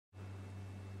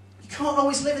can't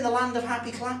always live in the land of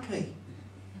happy clappy.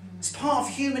 It's part of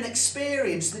human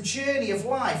experience, the journey of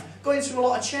life, going through a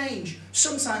lot of change.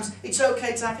 Sometimes it's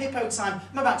okay to have hippo time.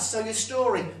 I'm about to tell you a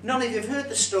story. None of you have heard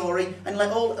the story, and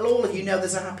let all of you know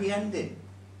there's a happy ending.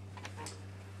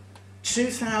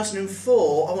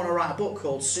 2004, I want to write a book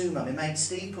called Sumo. My mate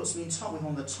Steve puts me in top with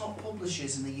one of the top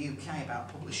publishers in the UK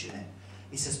about publishing it.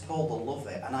 He says, Paul, they'll love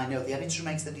it. And I know the editor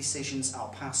makes the decisions. I'll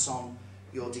pass on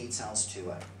your details to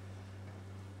her.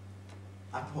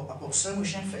 I put so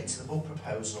much effort into the book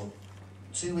proposal.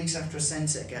 2 weeks after I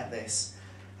sent it, get this.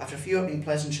 After a few opening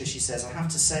pleasantries, she says, I have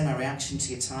to say my reaction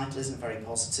to your title isn't very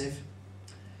positive.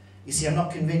 You see, I'm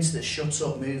not convinced that shut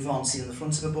up, move on, seen on the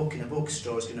front of a book in a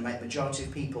bookstore is going to make the majority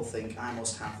of people think I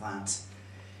must have that.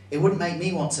 It wouldn't make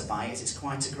me want to buy it, it's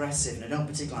quite aggressive, and I don't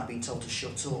particularly like being told to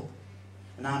shut up.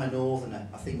 And I'm a northerner.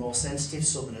 I think more sensitive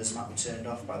southerners might be turned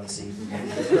off by this evening.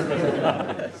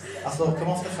 I thought, come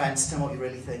off the fence, tell me what you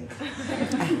really think.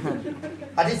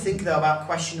 I did think, though, about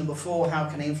question number 4, how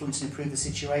can I influence and improve the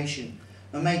situation?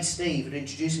 My mate Steve, who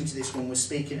introduced me to this one, was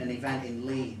speaking at an event in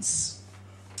Leeds.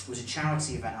 It was a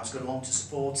charity event. I was going along to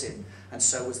support him, and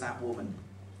so was that woman.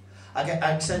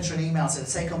 I sent her an email and said,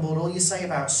 I take on board all you say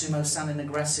about sumo sounding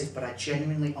aggressive, but I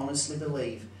genuinely, honestly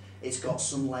believe it's got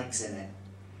some legs in it.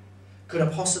 Could I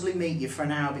possibly meet you for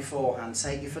an hour beforehand,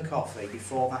 take you for coffee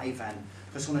before that event?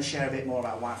 I just want to share a bit more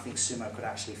about why I think sumo could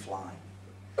actually fly.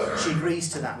 She agrees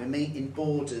to that. We meet in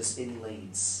Borders in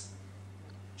Leeds.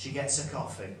 She gets a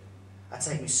coffee. I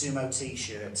take my sumo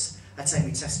t-shirts. I take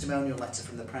my testimonial letter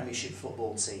from the Premiership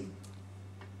football team.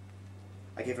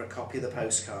 I give her a copy of the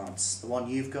postcards. The one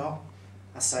you've got.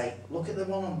 I say, look at the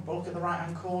one, look at the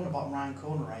right-hand corner, bottom right-hand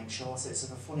corner, Rachel. I said, it's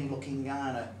of a funny-looking guy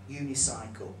on a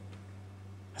unicycle.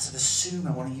 I said, a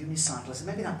sumo on a unicycle. I said,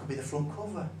 maybe that could be the front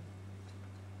cover.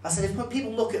 I said, if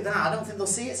people look at that, I don't think they'll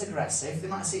see it as aggressive. They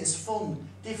might see it as fun,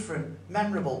 different,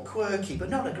 memorable, quirky, but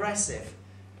not aggressive.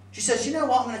 She says, you know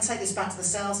what, I'm going to take this back to the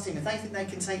sales team. If they think they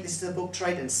can take this to the book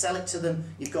trade and sell it to them,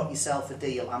 you've got yourself a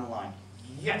deal. I'm like,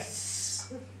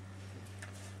 yes!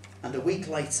 And a week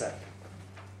later,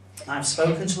 I've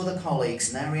spoken to other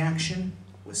colleagues and their reaction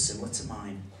was similar to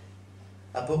mine.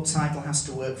 A book title has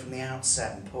to work from the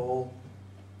outset, and Paul,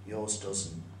 yours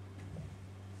doesn't.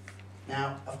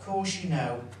 Now, of course you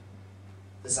know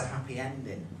there's a happy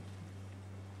ending.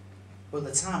 But at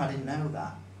the time I didn't know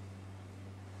that.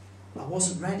 I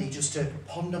wasn't ready just to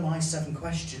ponder my 7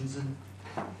 questions and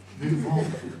move on.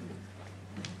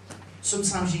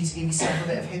 Sometimes you need to give yourself a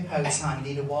bit of hippo time,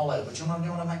 you need a wallow. But do you want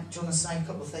to say a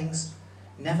couple of things?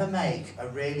 Never make a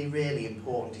really, really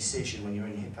important decision when you're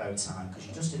in hippo time, because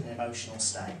you're just in an emotional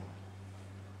state.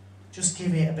 Just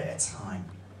give it a bit of time.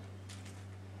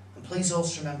 And please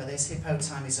also remember this, hippo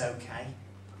time is okay.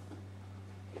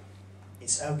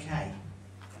 It's okay.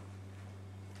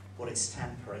 But it's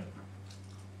temporary.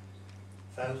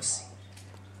 Folks,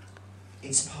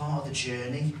 it's part of the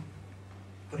journey,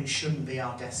 but it shouldn't be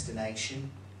our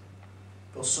destination.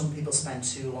 But some people spend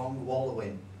too long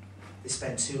wallowing. They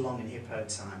spend too long in hippo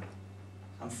time.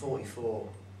 I'm 44.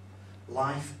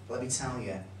 Life, let me tell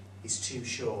you, is too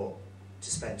short to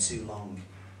spend too long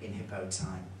in hippo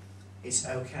time. It's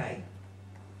okay,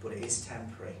 but it is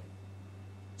temporary.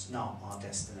 It's not our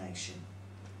destination.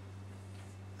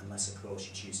 Unless, of course,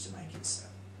 you choose to make it so.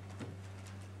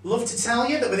 Love to tell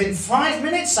you that within 5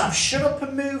 minutes I've shut up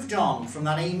and moved on from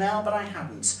that email, but I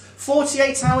haven't.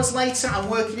 48 hours later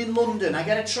I'm working in London. I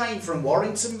get a train from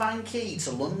Warrington Banquee to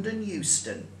London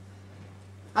Euston.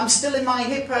 I'm still in my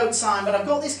hippo time, but I've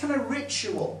got this kind of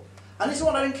ritual. And this is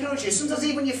what I encourage you. Sometimes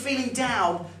even when you're feeling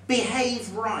down,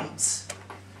 behave right.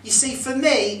 You see, for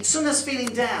me, sometimes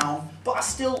feeling down, but I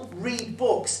still read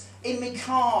books. In my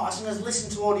car, I sometimes listen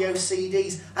to audio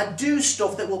CDs. I do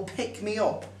stuff that will pick me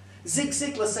up. Zig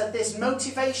Ziglar said this,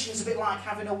 motivation is a bit like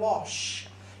having a wash.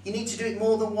 You need to do it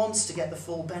more than once to get the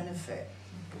full benefit.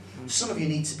 Some of you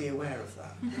need to be aware of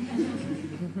that.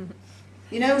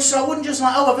 You know, so I wouldn't just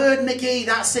like, oh, I've heard McGee,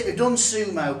 that's it, we've done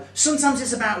sumo. Sometimes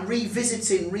it's about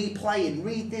revisiting, replaying,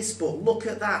 read this book, look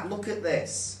at that, look at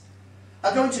this.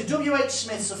 I go into W.H.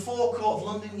 Smith's The Forecourt of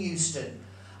London Euston.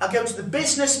 I go to the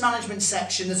business management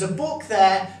section, there's a book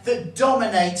there that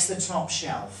dominates the top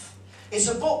shelf. It's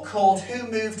a book called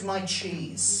Who Moved My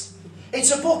Cheese?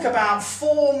 It's a book about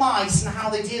 4 mice and how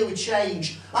they deal with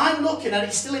change. I'm looking at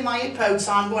it, still in my hippo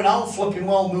time, going, oh, flipping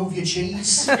well, move your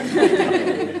cheese. Could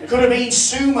have been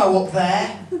sumo up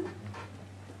there.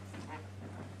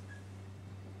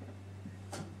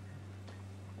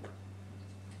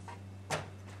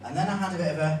 And then I had a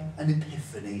bit of an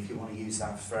epiphany, if you want to use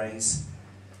that phrase.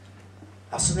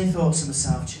 I suddenly thought to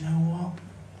myself, do you know what?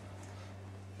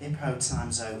 Hippo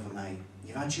time's over, mate.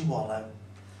 You've had your wallow.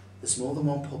 There's more than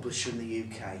one publisher in the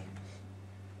UK.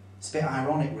 It's a bit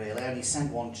ironic, really. I only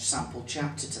sent one sample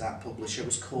chapter to that publisher. It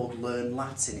was called Learn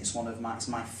Latin. It's my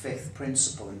 5th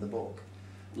principle in the book.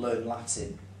 Learn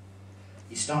Latin.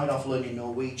 You started off learning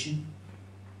Norwegian.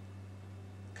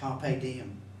 Carpe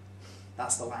diem.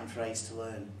 That's the Latin phrase to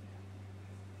learn.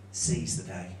 Seize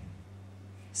the day.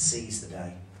 Seize the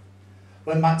day.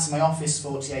 Went back to my office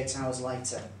 48 hours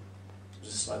later. It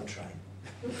was a slow train.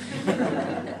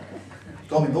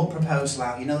 Got my book proposal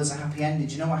out. You know there's a happy ending.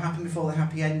 Do you know what happened before the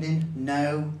happy ending?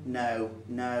 No, no,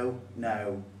 no,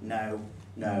 no, no,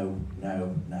 no,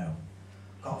 no, no.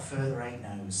 Got a further 8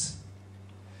 no's.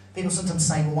 People sometimes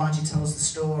say, well, why did you tell us the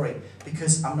story?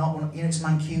 Because I'm not one, you know, it's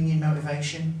Mancunian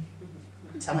motivation.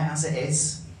 Tell it as it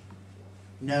is.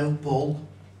 No bull.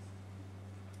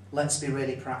 Let's be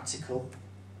really practical.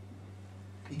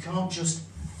 You can't just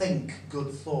think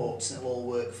good thoughts and it'll all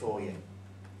work for you.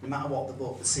 No matter what the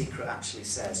book, The Secret, actually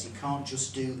says. You can't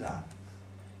just do that.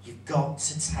 You've got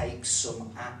to take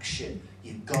some action.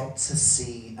 You've got to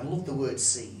see. I love the word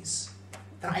seize.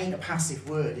 That ain't a passive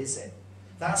word, is it?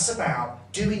 That's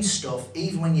about doing stuff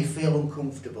even when you feel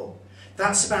uncomfortable.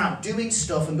 That's about doing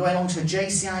stuff and going on to a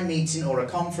JCI meeting or a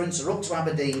conference or up to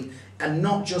Aberdeen, and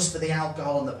not just for the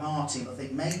alcohol and the party, but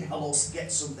think maybe I'll also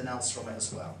get something else from it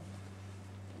as well.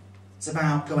 It's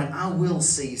about going, I will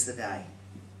seize the day.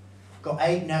 Got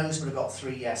 8 no's, but I've got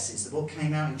 3 yeses. The book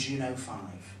came out in June '05.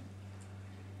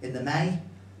 In the May,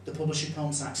 the publisher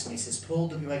contacts me. He says, Paul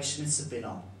W.H. Smiths have been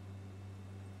on.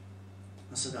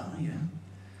 I said, oh, yeah.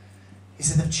 He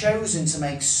said, they've chosen to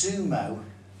make Sumo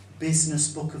Business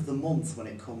Book of the Month when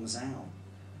it comes out.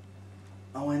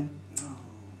 I went, oh.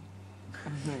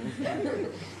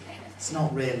 It's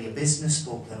not really a business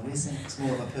book though, is it? It's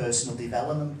more of a personal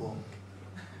development book.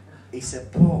 He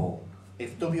said, Paul,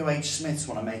 if W.H. Smiths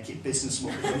want to make it Business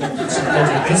Book of the Month, it's a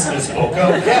bloody business book,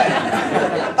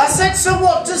 okay. I said, so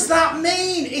what does that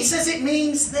mean? He says, it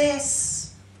means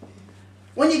this.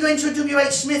 When you go into a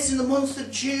W.H. Smith's in the month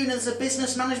of June, there's a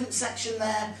business management section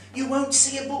there, you won't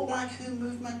see a book like Who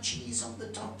Moved My Cheese on the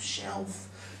top shelf.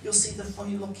 You'll see the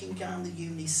funny looking guy on the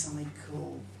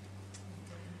unicycle.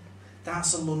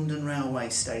 That's a London railway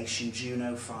station,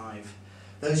 June '05.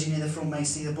 Those of you near the front may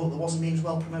see the book that wasn't being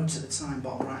well promoted at the time.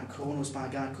 Bottom right corner was by a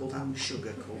guy called Alan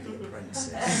Sugar, called The Apprentice.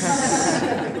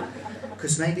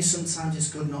 Because maybe sometimes it's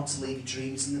good not to leave your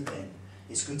dreams in the bin.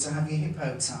 It's good to have your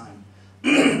hippo time.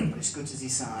 But it's good to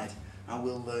decide, I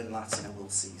will learn Latin, I will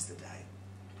seize the day.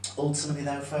 Ultimately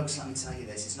though, folks, let me tell you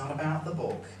this, it's not about the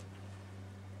book.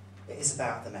 It is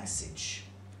about the message.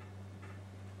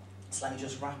 So let me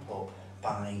just wrap up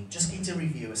by just getting to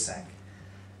review a sec.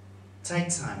 Take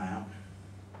time out.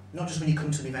 Not just when you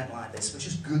come to an event like this, but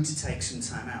it's just good to take some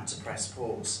time out to press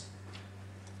pause.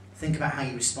 Think about how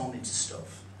you're responding to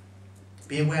stuff.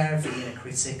 Be aware of the inner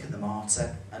critic and the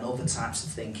martyr and other types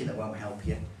of thinking that won't help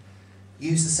you.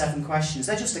 Use the 7 questions.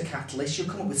 They're just a catalyst. You'll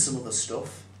come up with some other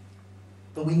stuff.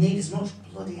 But we need as much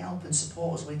bloody help and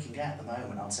support as we can get at the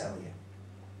moment, I'll tell you.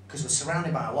 Because we're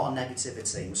surrounded by a lot of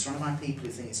negativity. We're surrounded by people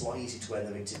who think it's a lot easier to wear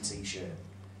the victim t-shirt.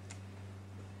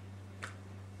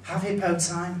 Have hippo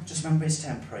time, just remember it's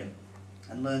temporary.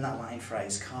 And learn that Latin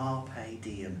phrase, carpe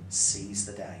diem, seize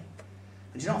the day.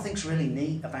 And do you know what I think's really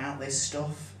neat about this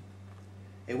stuff?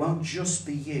 It won't just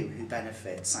be you who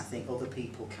benefits, I think other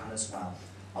people can as well.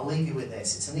 I'll leave you with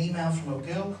this. It's an email from a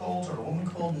girl called, or a woman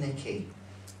called Nikki.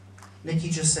 Nikki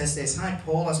just says this, Hi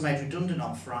Paul, I was made redundant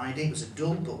on Friday. It was a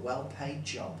dull but well-paid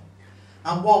job.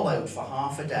 I wallowed for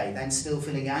half a day, then still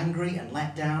feeling angry and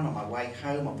let down on my way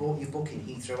home. I bought your book in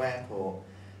Heathrow Airport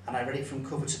and I read it from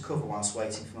cover to cover whilst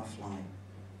waiting for my flight.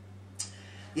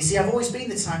 You see, I've always been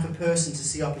the type of person to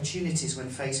see opportunities when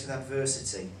faced with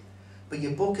adversity. But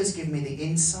your book has given me the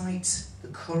insight, the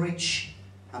courage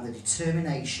and the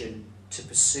determination to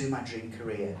pursue my dream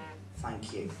career.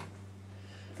 Thank you.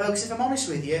 Folks, if I'm honest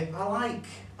with you, I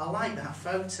like that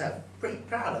photo. Pretty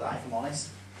proud of that, if I'm honest.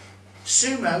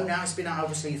 Sumo, now it's been out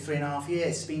obviously 3.5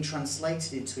 years, it's been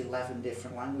translated into 11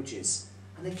 different languages.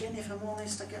 And again, if I'm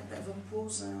honest, I get a bit of a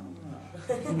buzz out of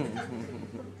that.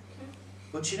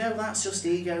 But you know, that's just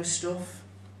ego stuff.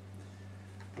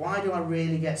 Why do I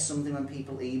really get something when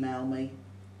people email me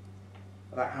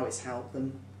about how it's helped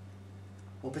them?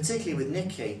 Well, particularly with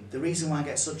Nikki, the reason why I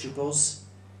get such a buzz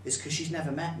is because she's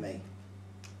never met me.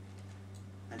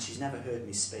 And she's never heard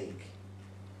me speak.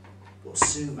 But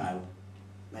Sumo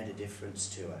made a difference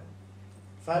to her.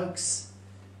 Folks,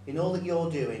 in all that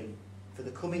you're doing for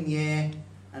the coming year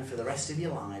and for the rest of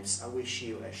your lives, I wish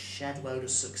you a shed load of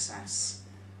success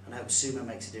and I hope Sumo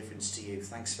makes a difference to you.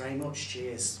 Thanks very much.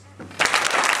 Cheers.